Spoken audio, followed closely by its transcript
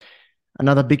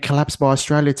Another big collapse by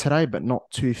Australia today, but not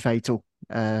too fatal.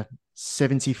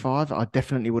 75. I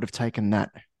definitely would have taken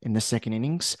that in the second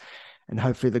innings, and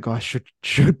hopefully the guy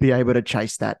should be able to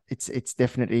chase that. It's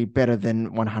definitely better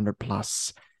than 100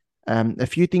 plus. A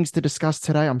few things to discuss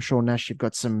today. I'm sure Nash, you've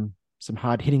got some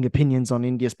hard hitting opinions on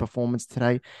India's performance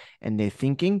today and their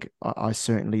thinking. I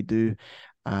certainly do.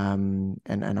 And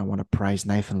I want to praise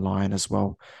Nathan Lyon as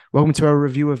well. Welcome to our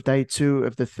review of day two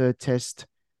of the third test.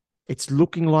 It's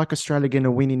looking like Australia going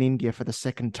to win in India for the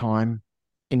second time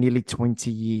in nearly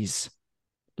 20 years.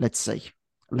 Let's see.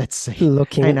 Let's see.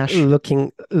 Hey, Nash.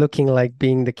 Looking like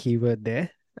being the keyword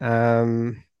there.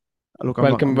 Um, Look,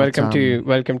 welcome to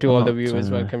I'm all the not,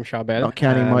 viewers. Welcome, Charbel. not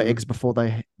counting my eggs before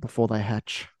they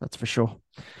hatch. That's for sure.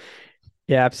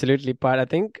 Yeah, absolutely. But I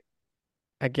think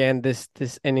again, this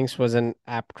innings was an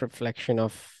apt reflection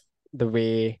of the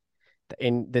way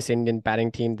this Indian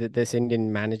batting team, this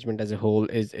Indian management as a whole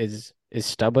is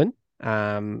stubborn.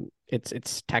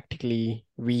 It's tactically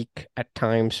weak at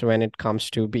times when it comes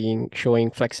to being showing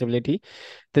flexibility.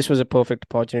 This was a perfect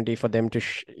opportunity for them to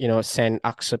send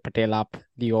Akshar Patel up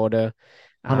the order.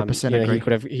 100%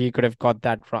 agree. He could have got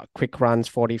that quick runs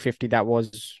 40, 50. That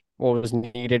was what was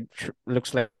needed.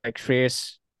 Looks like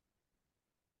Shreyas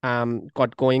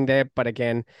got going there, but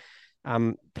again,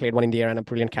 played one in the air and a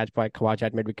brilliant catch by Khawaja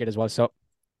at mid wicket as well. So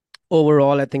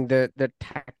overall, I think the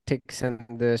tactics and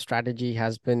the strategy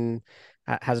has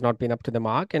not been up to the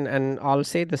mark. And I'll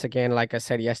say this again, like I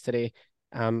said yesterday,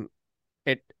 um,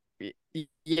 it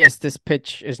yes, this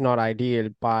pitch is not ideal,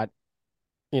 but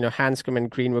Hanscom and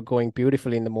Green were going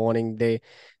beautifully in the morning. They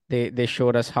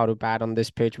showed us how to bat on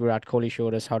this pitch. Virat Kohli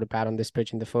showed us how to bat on this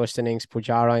pitch in the first innings,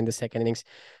 Pujara in the second innings.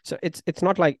 So it's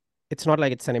not like it's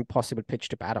an impossible pitch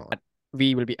to bat on. But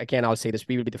we will be, again, I'll say this,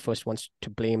 we will be the first ones to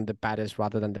blame the batters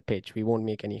rather than the pitch. We won't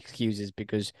make any excuses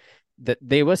because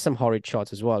there were some horrid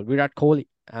shots as well. Virat Kohli,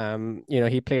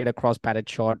 he played a cross batted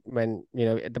shot when,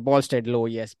 the ball stayed low,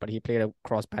 yes, but he played a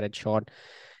cross batted shot,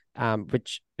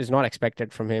 which is not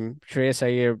expected from him. Shreyas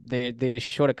Iyer, they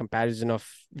showed a comparison of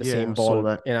the Yeah, same I saw ball,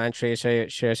 that. and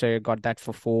Shreyas Iyer got that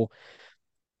for four.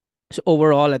 So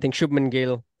overall, I think Shubman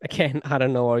Gill, again, I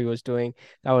don't know what he was doing.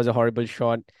 That was a horrible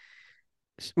shot.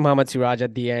 Mohammad Siraj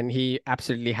at the end, he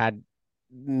absolutely had,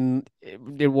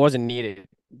 it wasn't needed.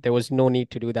 There was no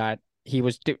need to do that.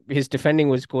 His defending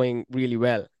was going really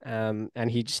well, and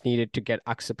he just needed to get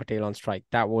Akshar Patel on strike.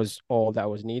 That was all that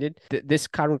was needed. This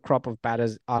current crop of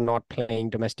batters are not playing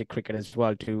domestic cricket as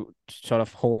well to sort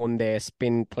of hone their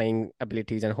spin playing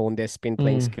abilities and hone their spin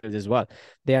playing Mm, skills as well.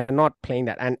 They are not playing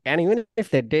that, and even if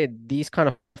they did, these kind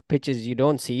of pitches you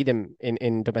don't see them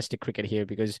in domestic cricket here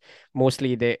because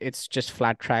mostly it's just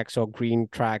flat tracks or green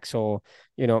tracks or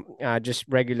just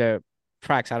regular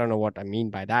tracks. I don't know what I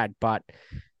mean by that, but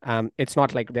it's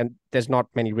not like there's not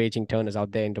many raging turners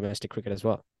out there in domestic cricket as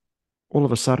well. all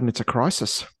of a sudden, it's a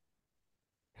crisis.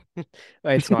 Well,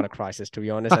 it's not a crisis, to be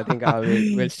honest. I think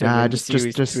we'll still win the just,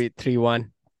 series 3-1.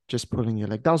 just pulling your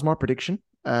leg. That was my prediction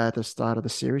at the start of the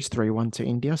series, 3-1 to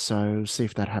India. So see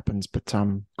if that happens. But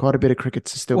quite a bit of cricket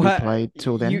to still be Well, played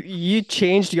till you then. you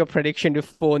changed your prediction to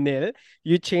 4-0.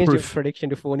 You changed your Proof, prediction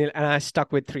to 4-0, and I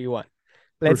stuck with 3-1.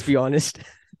 Let's proof. be honest.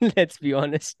 Let's be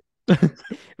honest.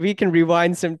 We can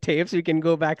rewind some tapes. We can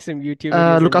go back some YouTube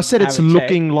videos Look, I and said have it's a check.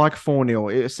 looking like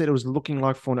 4-0. I said it was looking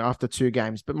like 4-0 after two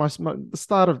games. But the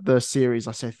start of the series,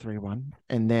 I said 3-1.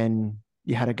 And then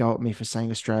you had a go at me for saying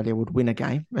Australia would win a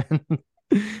game.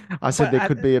 I said But there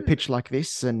could be a pitch like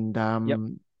this. yep,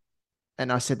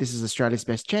 And I said this is Australia's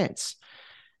best chance.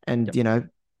 And, yep.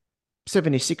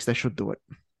 76, they should do it.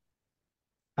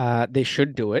 They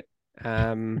should do it.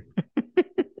 Um,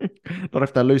 Not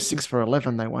if they lose 6 for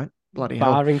 11, they won't. Bloody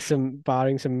hell.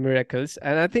 barring some miracles,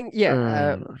 and I think yeah,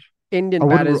 Uh, I Indian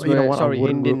wouldn't, batters you know were what? sorry, I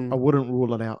Indian wouldn't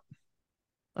rule it out.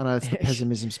 I know it's the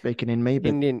pessimism speaking in me,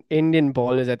 but Indian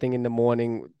bowlers. I think in the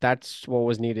morning, that's what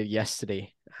was needed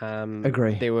yesterday.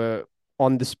 agree. They were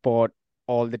on the spot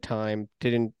all the time.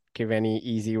 Didn't give any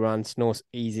easy runs, no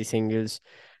easy singles,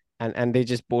 and they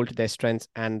just bowled to their strengths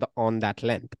and on that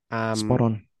length. Spot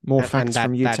on. More And facts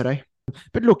from you that today.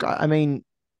 But look, I mean,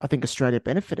 I think Australia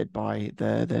benefited by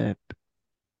the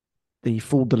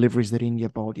full deliveries that India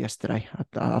bowled yesterday.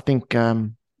 I think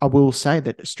I will say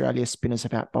that Australia spinners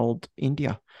have outbowled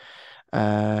India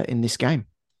in this game.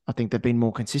 I think they've been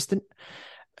more consistent.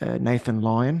 Nathan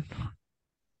Lyon,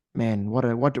 man, what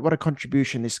a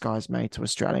contribution this guy's made to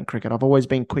Australian cricket. I've always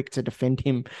been quick to defend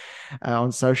him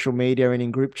on social media and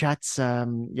in group chats.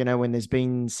 When there's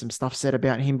been some stuff said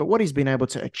about him, but what he's been able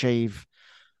to achieve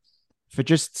for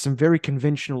just some very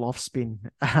conventional off spin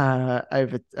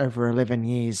over 11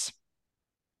 years.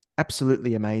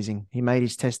 absolutely amazing. He made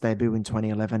his test debut in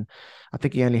 2011. I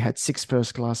think he only had six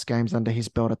first class games under his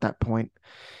belt at that point,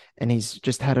 and he's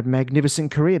just had a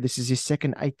magnificent career. This is his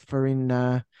second eighth for in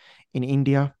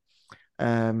India.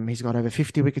 He's got over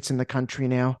 50 wickets in the country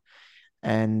now,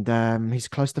 and he's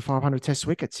close to 500 Test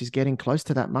wickets. He's getting close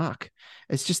to that mark.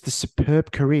 It's just a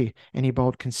superb career, and he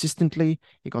bowled consistently.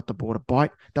 He got the ball to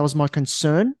bite. That was my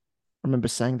concern. I remember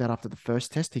saying that after the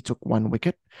first test, he took one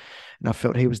wicket, and I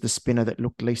felt he was the spinner that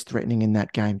looked least threatening in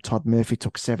that game. Todd Murphy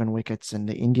took seven wickets, and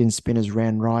the Indian spinners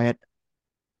ran riot.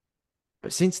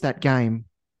 But since that game,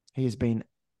 he has been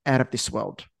out of this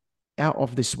world, out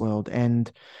of this world,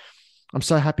 and I'm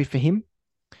so happy for him.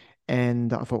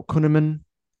 And I thought Kuhneman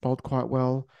bowled quite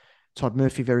well. Todd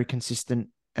Murphy very consistent,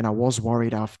 and I was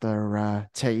worried after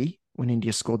tea when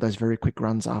India scored those very quick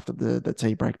runs after the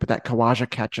tea break. But that Khawaja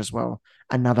catch as well,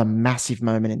 another massive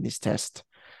moment in this test.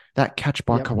 That catch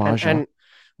by Yep. And Khawaja and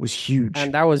was huge.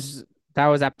 and that was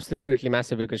absolutely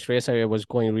massive because Shreyas Iyer was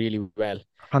going really well.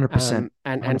 100%.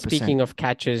 And 100%. speaking of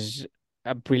catches,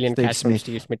 a brilliant Steve catch from Smith.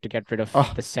 Steve Smith to get rid of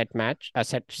Oh, the set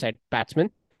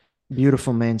batsman.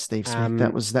 beautiful man, Steve Smith. That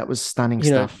Um, was that was stunning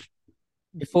you know, stuff.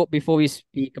 before we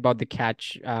speak about the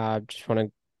catch, just want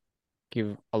to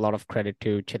give a lot of credit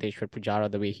to Cheteshwar Pujara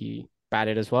the way he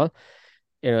batted as well.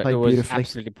 It Played was beautifully.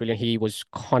 absolutely brilliant. He was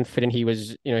confident. He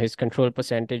was, his control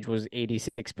percentage was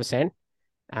 86%.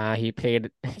 He played,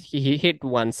 he hit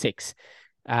 1-6.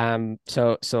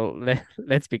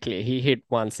 Let's be clear. He hit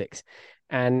 1-6.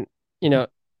 And, you know,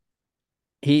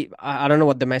 I don't know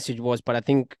what the message was, but I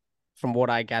think from what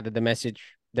I gathered,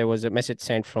 there was a message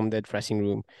sent from the dressing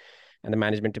room and the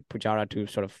management to Pujara to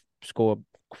sort of score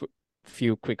a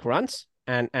few quick runs.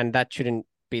 And that shouldn't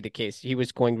be the case. He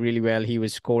was going really well. He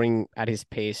was scoring at his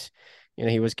pace.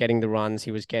 He was getting the runs.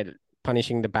 He was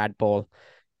punishing the bad ball.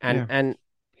 And Yeah. and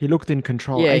He looked in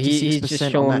control. yeah, he's just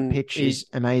 86% on that shown pitch is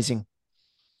amazing.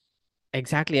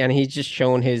 exactly, and he's just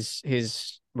shown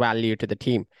his value to the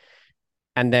team.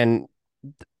 And then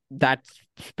that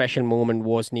special moment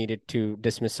was needed to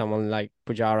dismiss someone like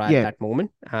Pujara at Yeah, that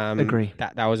moment. agree.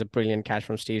 That was a brilliant catch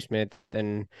from Steve Smith.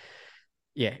 And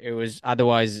yeah, it was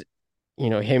otherwise,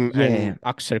 him Yeah, and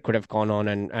Aksar could have gone on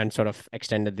and sort of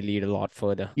extended the lead a lot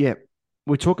further. yeah.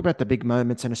 We talk about the big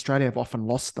moments, and Australia have often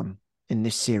lost them in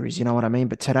this series. You know what I mean?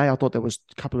 But today, I thought there was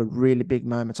a couple of really big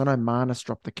moments. I know Marnus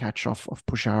dropped the catch off of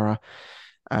Pujara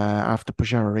after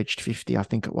Pujara reached 50, I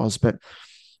think it was. But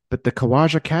the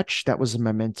Kawaja catch, that was a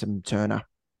momentum turner.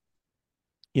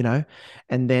 You know,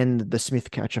 and then the Smith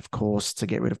catch, of course, to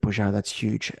get rid of Pujara, that's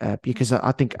huge because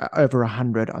I think over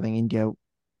 100, I think India,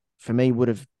 for me, would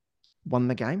have won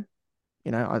the game.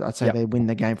 You know, I'd say Yep. they win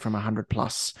the game from 100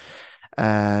 plus.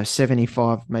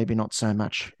 75, maybe not so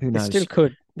much. Who They still knows?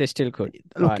 could. They still could.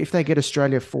 Look, But if they get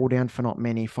Australia four down for not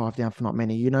many, five down for not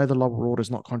many, you know the lower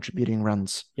order's not contributing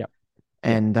runs. yep.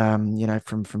 Yep. And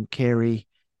from Carey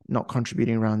not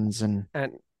contributing runs and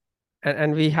And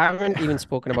and we haven't even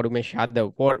spoken about Umesh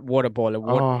Yadav. What a bowler.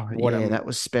 oh What yeah, a that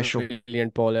was special.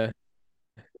 brilliant bowler.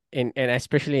 And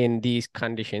especially in these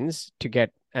conditions to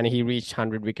get, and he reached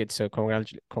 100 wickets, so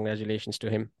congratulations to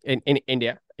him. In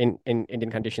India, in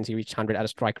Indian conditions, he reached 100 at a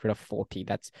strike rate of 40.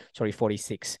 That's sorry,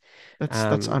 46. That's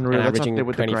And unreal. That's up there averaging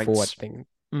with the 24, I greats. think.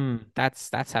 Mm.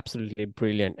 That's absolutely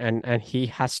brilliant. And he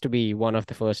has to be one of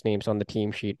the first names on the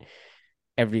team sheet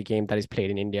every game that is played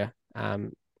in India.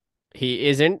 He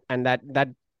isn't, and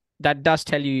that does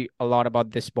tell you a lot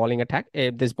about this bowling attack.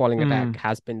 This bowling attack Mm.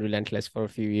 has been relentless for a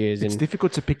few years, It's and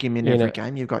difficult to pick him in you every know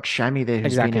game. You've got Shami there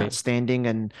who's been exactly. outstanding,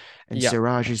 and Yeah,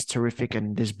 Siraj is terrific,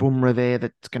 and there's Bumrah there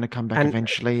that's going to come back and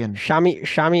eventually. And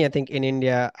Shami, I think in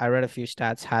India, I read a few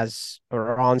stats, has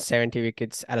around 70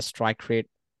 wickets at a strike rate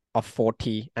of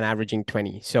 40 and averaging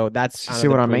 20. So that's see another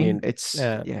what I mean? brilliant. It's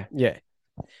yeah, Yeah,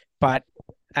 but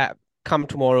come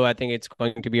tomorrow, I think it's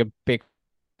going to be a big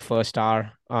first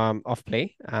hour of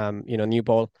play. New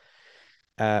ball,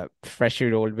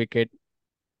 freshly rolled wicket,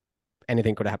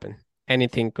 anything could happen.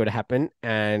 Anything could happen.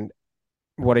 And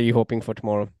what are you hoping for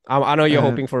tomorrow? I know you're uh,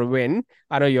 hoping for a win.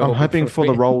 I know you're hoping for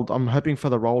a win. I'm hoping for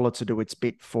the roller to do its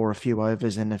bit for a few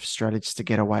overs, and if Australia just to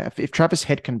get away. If Travis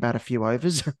Head can bat a few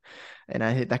overs,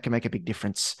 that can make a big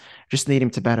difference. Just need him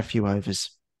to bat a few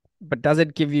overs. But does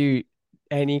it give you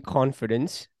any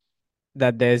confidence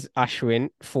that there's Ashwin,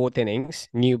 fourth innings,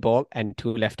 new ball, and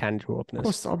two left-handed Of openers?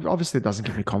 course, obviously, it doesn't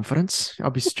give me confidence.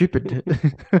 I'll be stupid.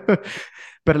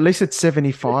 But at least it's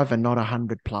 75 and not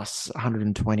 100 plus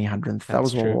 120, 100. That That's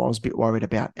was what true. I was a bit worried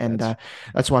about. And That's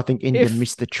that's why I think India if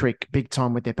missed the trick big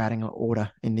time with their batting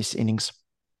order in this innings.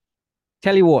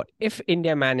 tell you what, if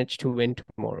India managed to win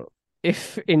tomorrow,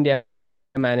 if India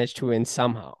managed to win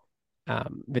somehow,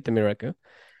 with a miracle,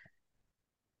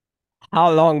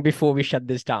 how long before we shut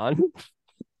this down?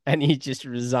 And he just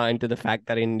resigned to the fact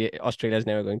that Australia is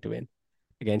never going to win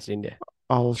against India.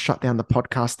 I'll shut down the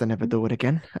podcast and never do it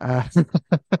again.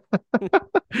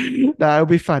 No, it'll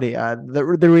be funny.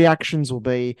 The reactions will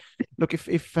be, look, if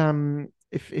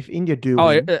India do Oh,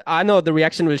 win, I know the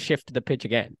reaction will shift to the pitch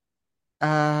again.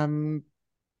 um,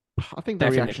 I think the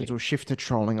reactions Definitely. will shift to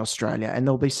trolling Australia, and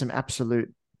there'll be some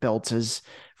absolute belters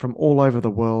from all over the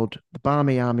world. The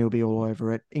Barmy Army will be all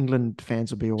over it. England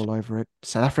fans will be all over it.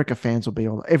 South Africa fans will be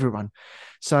all everyone.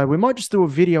 So we might just do a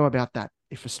video about that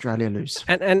if Australia lose.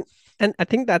 And and and I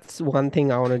think that's one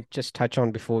thing I want to just touch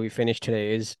on before we finish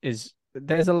today is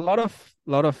there's a lot of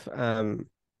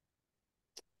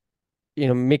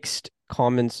mixed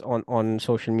comments on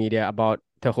social media about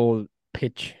the whole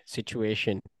pitch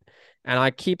situation. And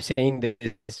I keep saying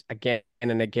this again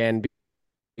and again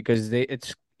because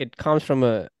it comes from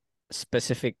a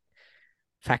specific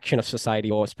faction of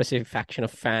society or specific faction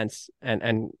of fans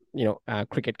and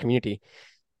cricket community.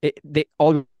 They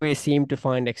always seem to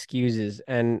find excuses,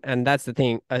 and that's the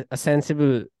thing. A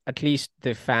sensible, at least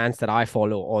the fans that I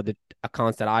follow or the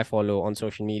accounts that I follow on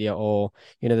social media, or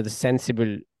the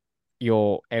sensible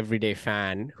your everyday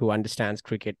fan who understands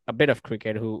cricket, a bit of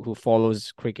cricket, who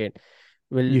follows cricket,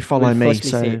 You will follow me, firstly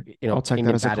so say, I'll take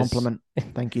that Indian as a batters compliment.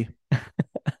 Thank you.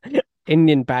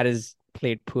 Indian batters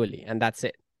played poorly, and that's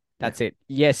it. Yeah. That's it.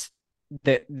 Yes,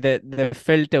 the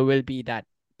filter will be that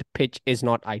the pitch is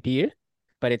not ideal,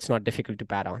 but it's not difficult to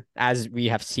bat on, as we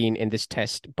have seen in this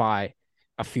test by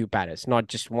a few batters, not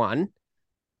just one.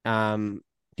 Um,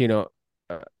 you know,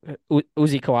 uh,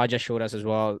 Uzi Khawaja showed us as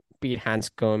well. Pete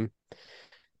Hanscom,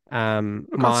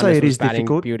 Look, I'd say Marnus it was is batting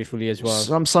difficult. beautiful as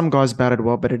well. Some guys batted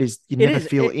well, but it is you It never is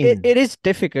feel it, it, in. it is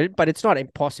difficult, but it's not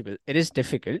impossible. It is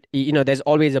difficult. There's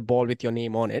always a ball with your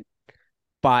name on it,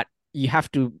 but you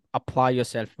have to apply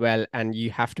yourself well and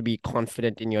you have to be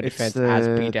confident in your It's defense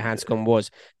as Peter Hanscom was.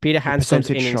 Peter the Hanscom's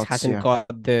percentage innings shots.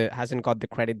 Yeah, hasn't got the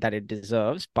credit that it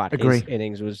deserves, but his agree.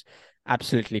 innings was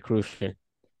absolutely crucial.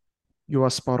 You are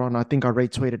spot on. I think I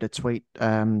retweeted a tweet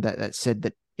that said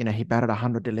that he batted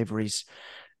 100 deliveries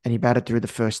and he batted through the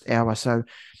first hour. So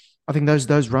I think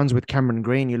those runs with Cameron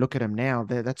Green, you look at them now,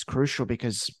 that's crucial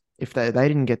because if they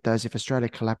didn't get those, if Australia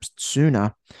collapsed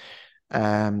sooner,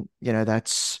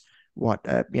 that's what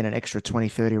an extra 20,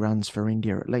 30 runs for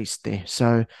India at least there.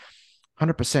 So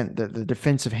 100%, the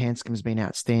defensive Hanscom's been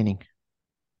outstanding.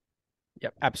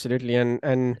 Yep, absolutely.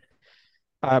 And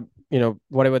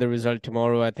whatever the result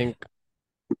tomorrow, I think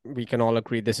we can all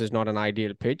agree this is not an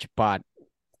ideal pitch, but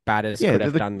batters Yeah, could the,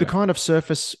 have the, done the well. kind of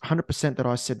surface, 100% that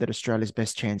I said that Australia's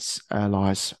best chance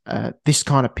lies. This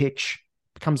kind of pitch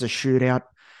becomes a shootout.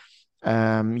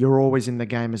 You're always in the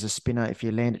game as a spinner if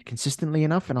you land it consistently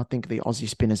enough. And I think the Aussie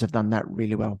spinners have done that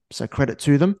really well. So credit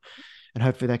to them. And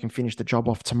hopefully they can finish the job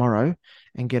off tomorrow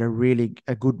and get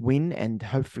a good win and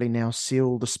hopefully now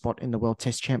seal the spot in the World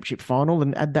Test Championship final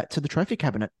and add that to the trophy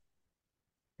cabinet.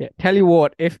 Yeah, tell you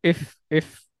what, if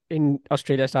in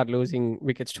Australia start losing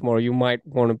wickets tomorrow, you might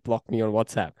want to block me on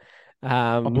WhatsApp.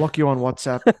 I'll Um, block you on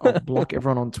WhatsApp. I'll block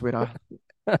everyone on Twitter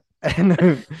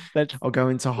and let's I'll go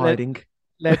into let hiding.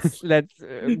 let's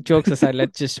jokes aside,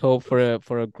 let's just hope for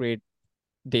a great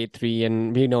day three,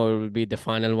 and we know it will be the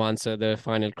final one, so the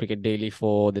final cricket daily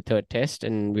for the third test,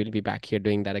 and we'll be back here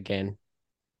doing that again